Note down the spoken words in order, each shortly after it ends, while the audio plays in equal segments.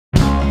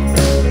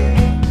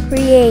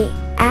Create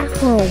at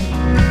Home,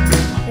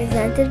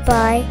 presented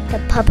by the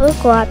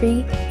Public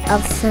Library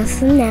of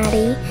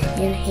Cincinnati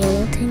in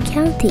Hamilton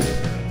County.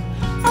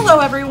 Hello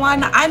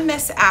everyone, I'm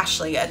Miss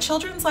Ashley, a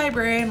children's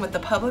librarian with the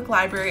Public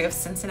Library of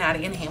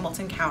Cincinnati in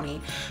Hamilton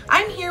County.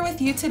 I'm here with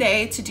you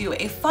today to do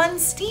a fun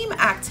STEAM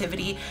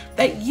activity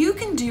that you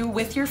can do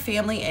with your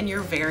family in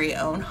your very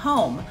own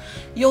home.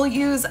 You'll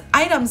use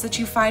items that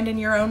you find in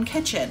your own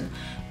kitchen.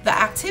 The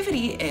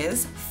activity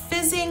is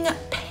fizzing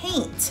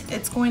paint.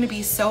 It's going to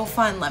be so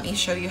fun. Let me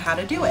show you how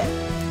to do it.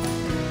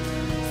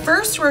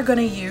 First, we're going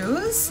to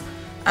use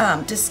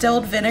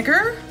distilled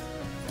vinegar,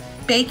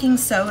 baking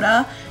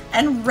soda,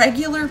 and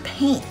regular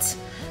paint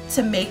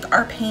to make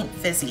our paint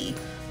fizzy.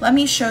 Let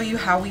me show you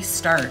how we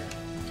start.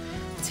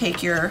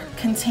 Take your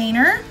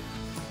container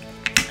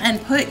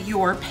and put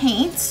your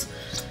paint.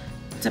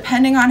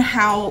 Depending on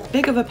how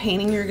big of a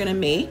painting you're gonna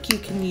make, you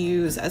can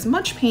use as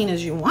much paint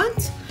as you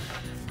want.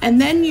 And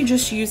then you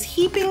just use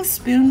heaping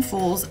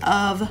spoonfuls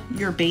of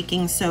your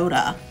baking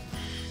soda.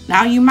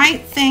 Now you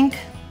might think,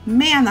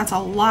 man, that's a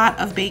lot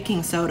of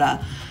baking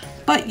soda.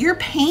 But your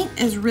paint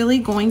is really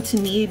going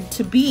to need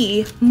to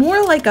be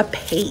more like a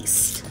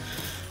paste.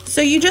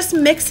 So you just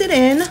mix it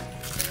in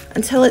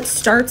until it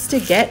starts to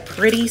get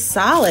pretty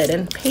solid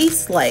and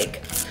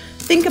paste-like.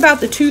 Think about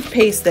the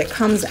toothpaste that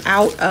comes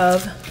out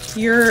of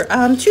your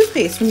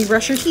toothpaste when you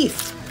brush your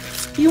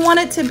teeth. You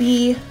want it to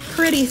be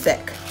pretty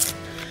thick.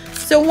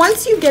 So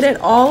once you get it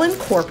all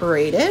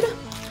incorporated,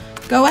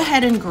 go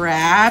ahead and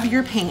grab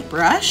your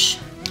paintbrush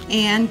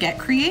and get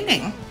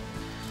creating.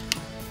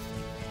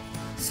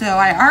 So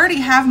I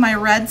already have my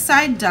red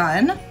side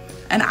done,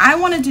 and I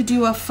wanted to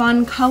do a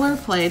fun color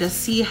play to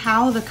see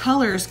how the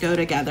colors go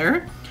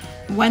together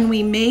when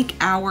we make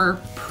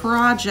our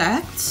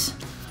project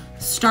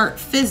start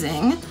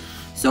fizzing.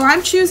 So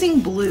I'm choosing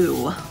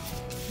blue.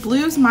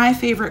 Blue's my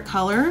favorite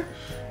color,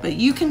 but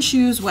you can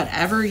choose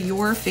whatever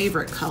your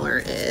favorite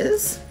color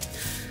is.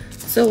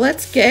 So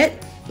let's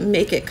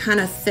make it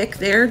kind of thick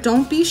there.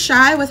 Don't be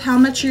shy with how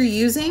much you're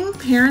using.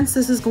 Parents,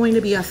 this is going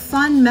to be a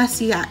fun,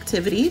 messy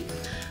activity.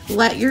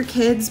 Let your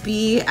kids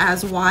be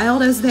as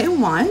wild as they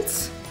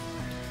want.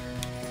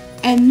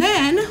 And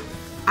then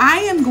I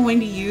am going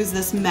to use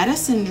this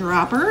medicine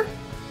dropper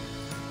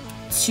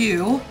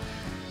to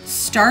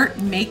start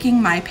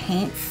making my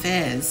paint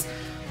fizz.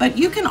 But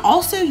you can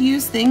also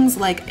use things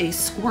like a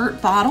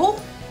squirt bottle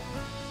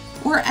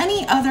or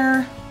any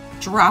other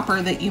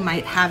dropper that you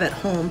might have at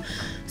home.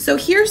 So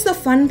here's the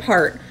fun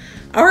part.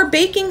 Our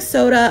baking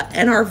soda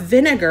and our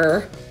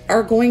vinegar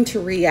are going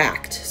to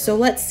react. So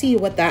let's see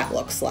what that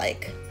looks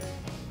like.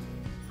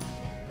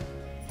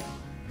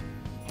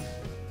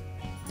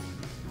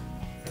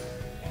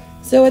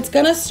 So it's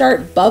gonna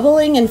start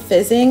bubbling and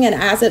fizzing, and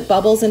as it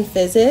bubbles and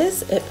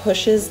fizzes, it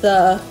pushes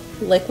the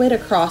liquid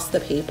across the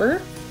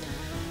paper,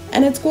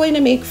 and it's going to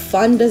make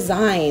fun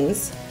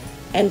designs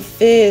and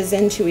fizz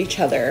into each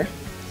other.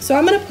 So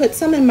I'm gonna put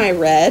some in my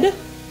red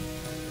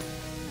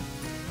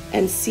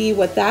and see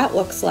what that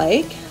looks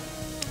like.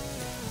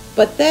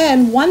 But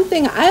then one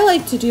thing I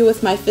like to do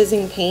with my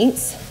fizzing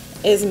paints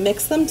is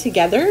mix them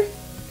together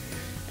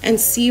and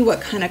see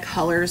what kind of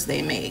colors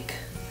they make.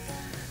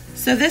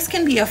 So this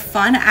can be a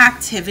fun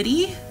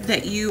activity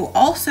that you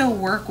also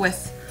work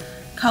with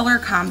color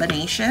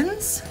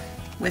combinations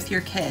with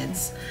your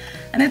kids.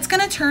 And it's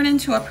gonna turn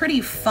into a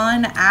pretty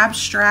fun,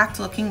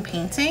 abstract looking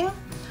painting.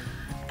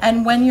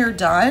 And when you're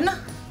done,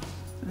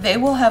 they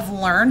will have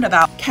learned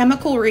about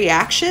chemical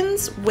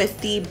reactions with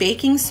the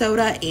baking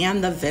soda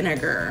and the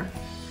vinegar.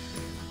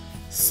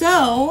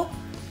 So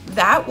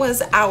that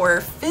was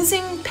our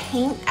fizzing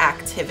paint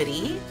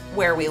activity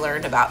where we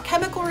learned about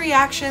chemical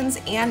reactions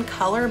and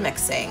color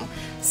mixing.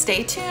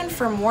 Stay tuned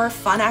for more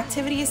fun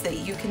activities that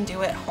you can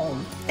do at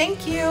home.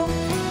 Thank you.